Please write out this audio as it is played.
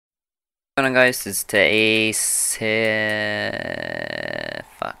What's going on, guys? It's today's here.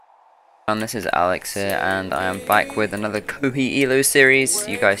 Fuck. This is Alex here, and I am back with another KOHI ELO series.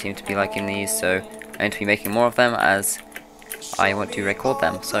 You guys seem to be liking these, so I'm going to be making more of them as I want to record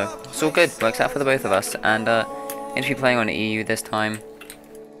them. So it's all good, works out for the both of us. And I'm going to be playing on EU this time.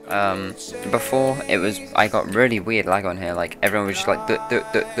 Before I got really weird lag on here. Like everyone was just like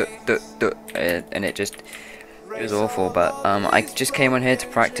and it was awful, but I just came on here to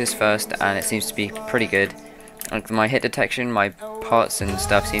practice first, and it seems to be pretty good. Like my hit detection, my parts and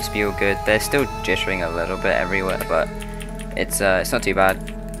stuff seems to be all good. They're still jittering a little bit everywhere, but it's not too bad.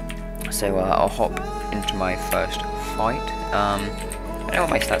 So I'll hop into my first fight. I don't know what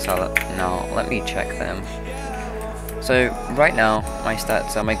my stats are now. Let me check them. So right now my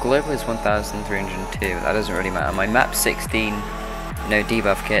stats are, my global is 1,302. That doesn't really matter. My map 16. No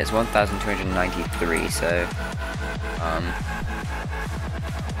debuff kit is 1,293, so let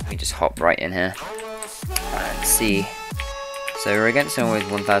me just hop right in here and see. So we're against someone with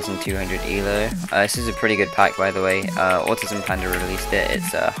 1,200 elo. This is a pretty good pack, by the way. Autism Panda released it.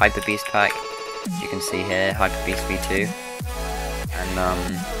 It's a Hyperbeast pack, as you can see here, Hyperbeast V2, and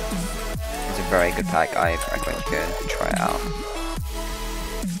it's a very good pack. I'm going to go and try it out.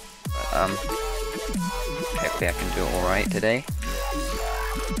 But, hopefully I can do it alright today.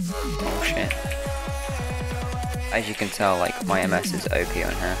 Oh shit. As you can tell, like, my MS is OP on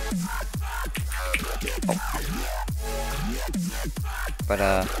here. Oh. But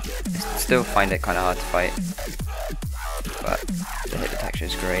I still find it kind of hard to fight. But the hit detection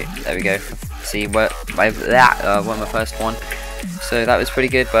is great. There we go. See, won my first one. So that was pretty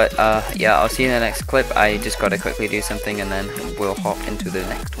good, but yeah, I'll see you in the next clip. I just gotta quickly do something and then we'll hop into the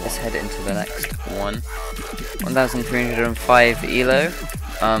next one. Let's head into the next one. 1,305 elo.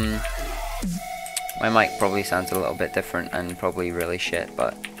 My mic probably sounds a little bit different and probably really shit,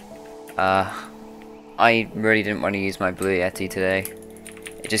 but I really didn't want to use my Blue Yeti today.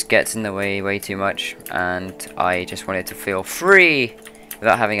 It just gets in the way too much, and I just wanted to feel free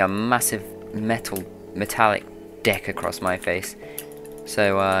without having a massive metallic deck across my face.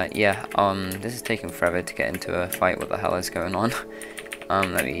 So yeah, this is taking forever to get into a fight. What the hell is going on?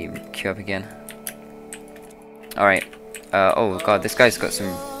 Let me queue up again. Alright. Oh god, this guy's got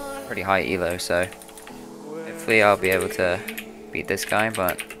some pretty high elo, so hopefully I'll be able to beat this guy,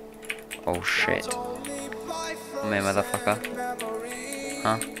 but oh shit. Come here, motherfucker.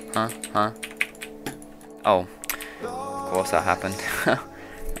 Huh? Oh, of course that happened.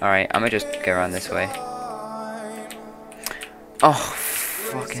 Alright, I'm gonna just go around this way. Oh,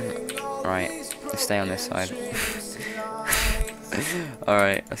 fucking. Alright, let's stay on this side.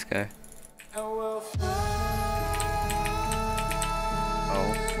 Alright, let's go.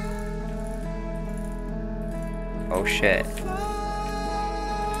 Oh shit.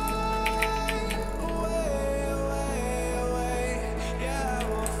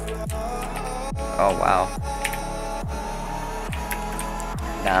 Oh wow.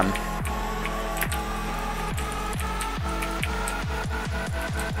 Damn.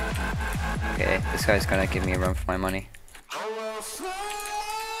 Okay, this guy's gonna give me a run for my money.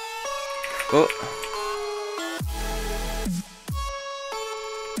 Oh.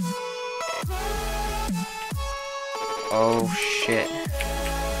 Oh shit.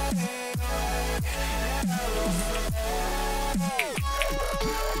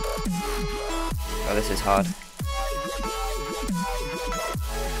 Oh, this is hard.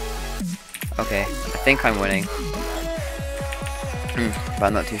 Okay, I think I'm winning. But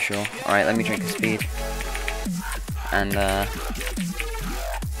I'm not too sure. Alright, let me drink a speed. And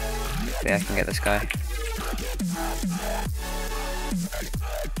hopefully I can get this guy.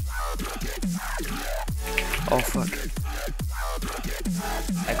 Oh fuck.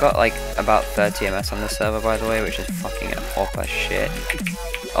 I got like about 30 MS on the server, by the way, which is fucking up as shit.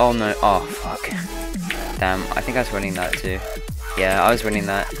 Oh no, oh fuck. Damn, I think I was winning that too. Yeah, I was winning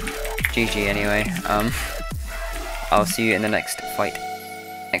that. GG anyway. I'll see you in the next fight.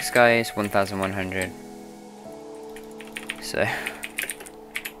 Next guy is 1,100. So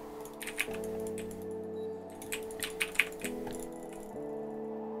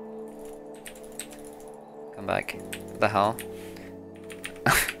come back. What the hell?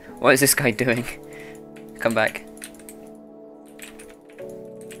 What is this guy doing? Come back.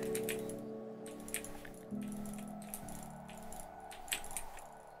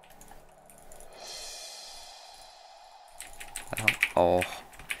 Oh.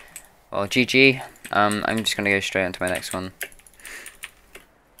 Well, GG. I'm just gonna go straight into my next one.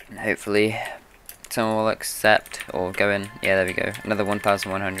 And hopefully someone will accept or go in. Yeah, there we go. Another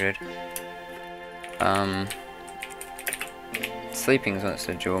 1,100. Sleeping wants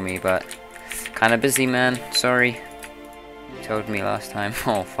to join me, but kind of busy, man. Sorry. You told me last time.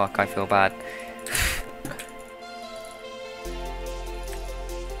 Oh fuck, I feel bad.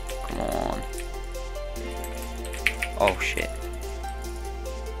 Come on. Oh shit.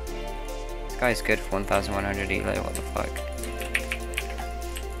 This guy's good for 1100 elo. What the fuck?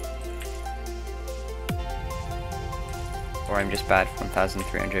 Or I'm just bad for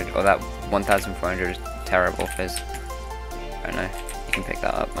 1300. Or that 1400 is terrible fizz. I don't know. You can pick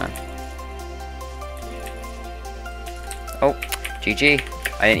that up, man. Oh, GG.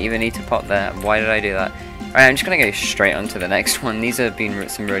 I didn't even need to pop there. Why did I do that? Alright, I'm just gonna go straight on to the next one. These have been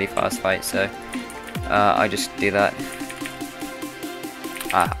some really fast fights, so I just do that.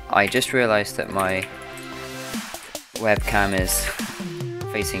 I just realized that my webcam is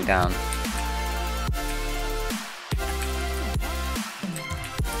facing down.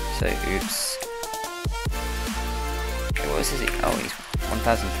 So, oops. Okay, what was his? Oh, he's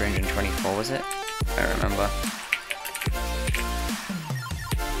 1324, was it? I don't remember.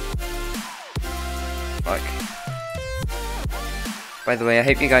 Fuck. By the way, I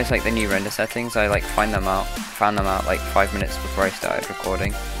hope you guys like the new render settings. I like found them out like 5 minutes before I started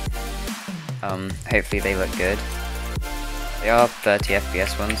recording. Hopefully they look good. They are 30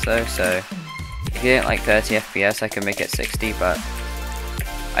 FPS ones though, so if you don't like 30 FPS, I can make it 60, but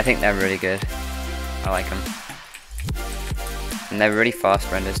I think they're really good. I like them. And they're really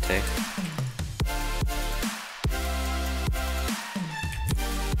fast renders too.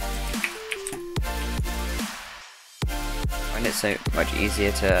 I find it so much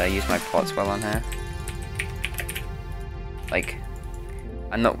easier to use my pots while on here. Like,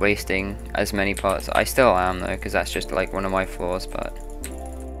 I'm not wasting as many pots. I still am though, because that's just like one of my flaws, but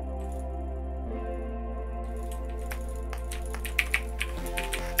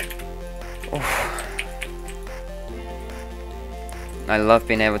I love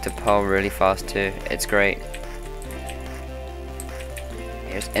being able to pull really fast too. It's great.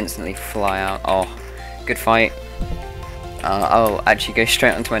 You just instantly fly out. Oh, good fight. I'll actually go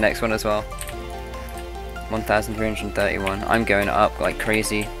straight onto my next one as well. 1331. I'm going up like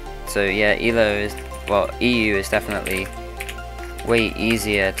crazy. So yeah, EU is definitely way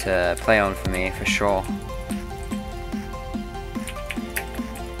easier to play on for me for sure.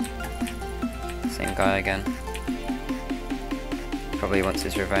 Same guy again. Probably wants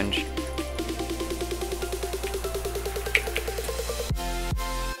his revenge.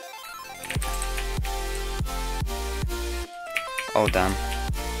 Oh damn.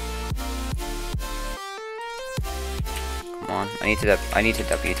 Come on, I need to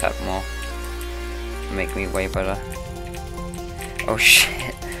W tap more. Make me way better. Oh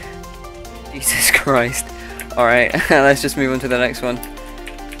shit. Jesus Christ. Alright, let's just move on to the next one.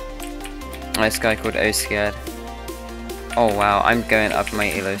 This guy called OConnor. Oh wow, I'm going up my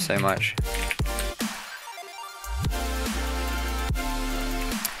elo so much.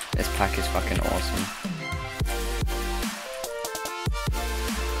 This pack is fucking awesome.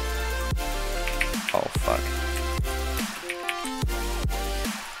 Oh fuck.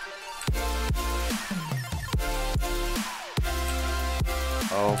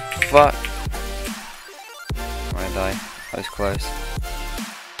 Oh fuck. I'm gonna die. I was close.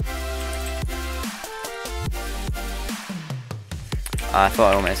 I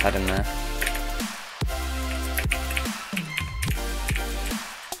thought I almost had him there.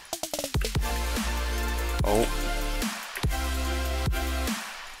 Oh.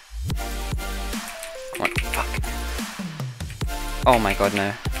 Come on, fuck. Oh my god,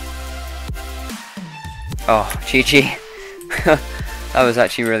 no. Oh, GG. That was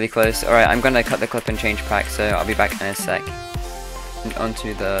actually really close. Alright, I'm gonna cut the clip and change pack, so I'll be back in a sec. And on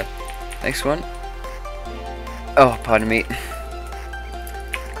to the next one. Oh, pardon me.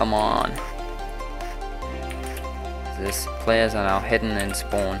 Come on. This players are now hidden in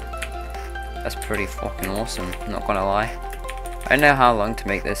spawn. That's pretty fucking awesome, I'm not gonna lie. I don't know how long to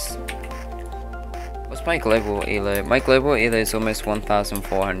make this. What's my global elo? My global elo is almost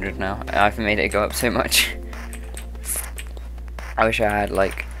 1400 now. I've made it go up so much. I wish I had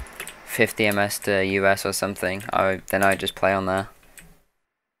like 50 MS to US or something. Then I'd just play on there.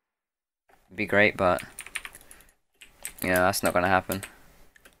 It'd be great, but you know, that's not gonna happen.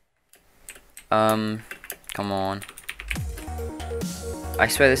 Come on. I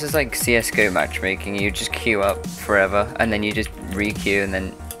swear this is like CSGO matchmaking. You just queue up forever and then you just re-queue and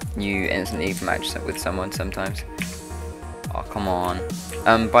then you instantly match with someone sometimes. Oh, come on.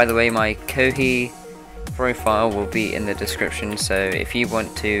 By the way, my KOHI profile will be in the description, so if you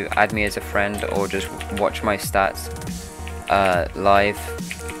want to add me as a friend or just watch my stats live,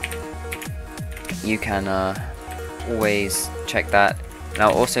 you can always check that. And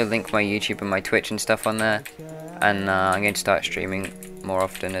I'll also link my YouTube and my Twitch and stuff on there. And I'm going to start streaming more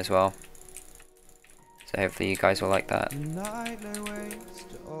often as well. So hopefully you guys will like that.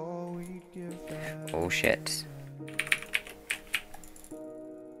 Oh shit.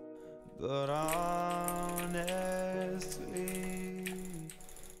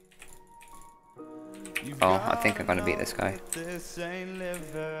 Oh, I think I'm gonna beat this guy.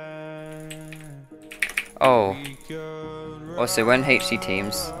 Oh. Also, when HC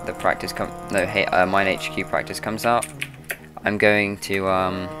Teams, the practice Mine HQ practice comes out, I'm going to do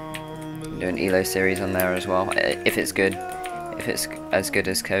an Elo series on there as well. If it's good, if it's as good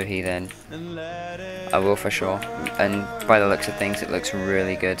as KOHI, then I will for sure. And by the looks of things, it looks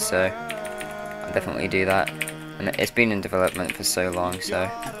really good, so I'll definitely do that. And it's been in development for so long, so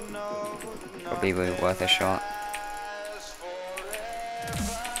probably worth a shot.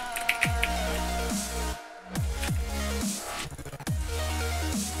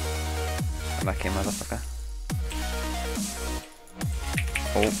 Come back here, motherfucker.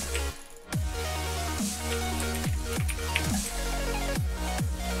 Oh.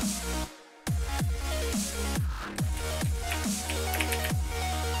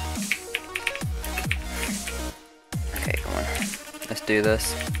 Okay, come on. Let's do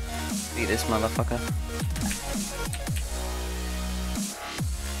this. Beat this motherfucker.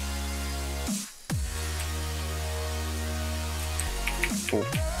 Ooh.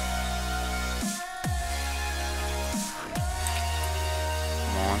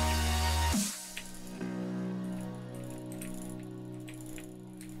 Come on.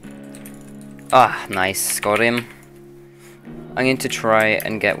 Ah, nice. Got him. I'm going to try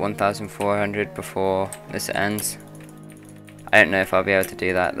and get 1,400 before this ends. I don't know if I'll be able to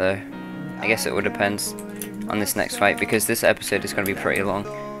do that though. I guess it all depends on this next fight, because this episode is going to be pretty long,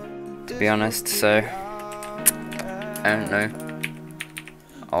 to be honest, so I don't know.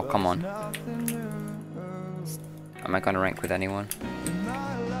 Oh, come on. Am I going to rank with anyone?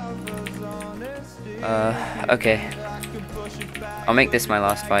 Okay. I'll make this my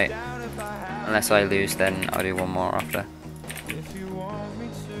last fight. Unless I lose, then I'll do one more after.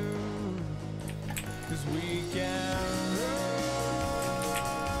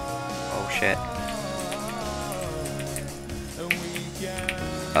 Oh shit.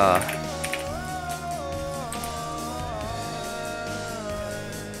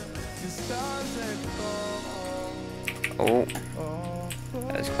 Oh,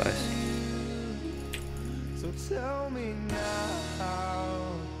 that was close.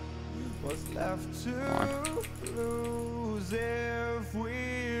 Come on.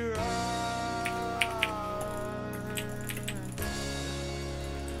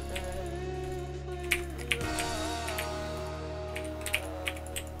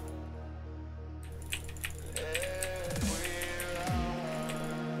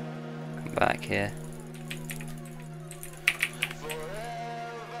 Come back here.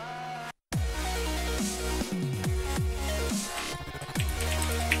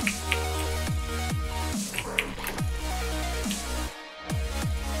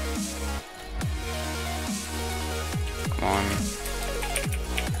 Come on.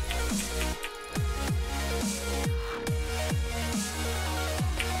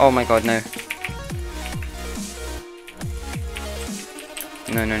 Oh my god, no.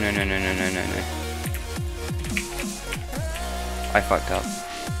 No, no, no, no, no, no, no, no, no. I fucked up.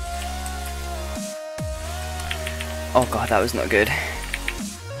 Oh god, that was not good.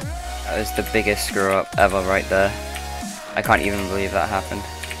 That was the biggest screw up ever right there. I can't even believe that happened.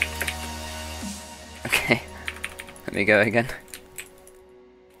 Okay. Let me go again.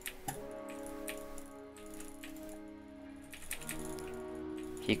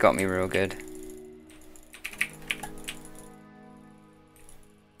 He got me real good.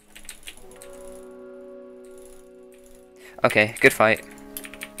 Okay, good fight.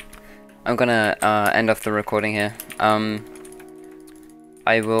 I'm gonna end off the recording here. I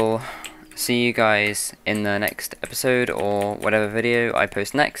will see you guys in the next episode or whatever video I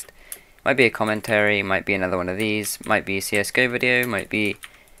post next. Might be a commentary, might be another one of these, might be a CSGO video, might be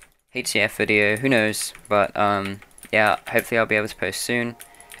HCF video, who knows. But yeah, hopefully I'll be able to post soon.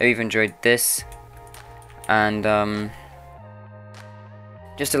 Hope you've enjoyed this. And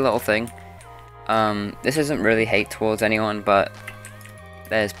just a little thing. This isn't really hate towards anyone, but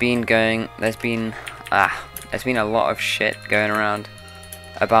there's been a lot of shit going around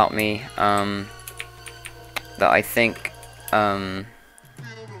about me that I think I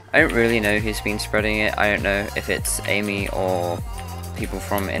don't really know who's been spreading it. I don't know if it's Amy or people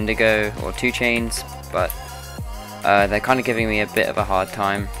from Indigo or 2 Chains, but they're kind of giving me a bit of a hard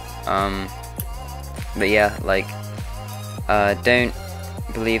time. But yeah, like, don't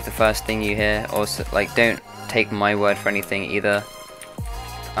believe the first thing you hear. Also, like, don't take my word for anything either.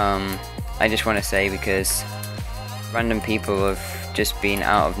 I just want to say, because random people have just been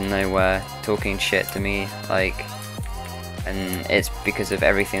out of nowhere talking shit to me, like, and it's because of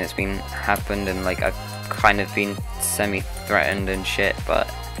everything that's been happened, and like I've kind of been semi-threatened and shit, but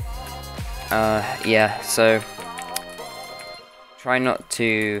yeah, so try not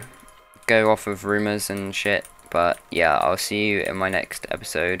to go off of rumors and shit, but yeah, I'll see you in my next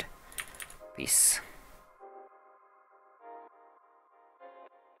episode. Peace.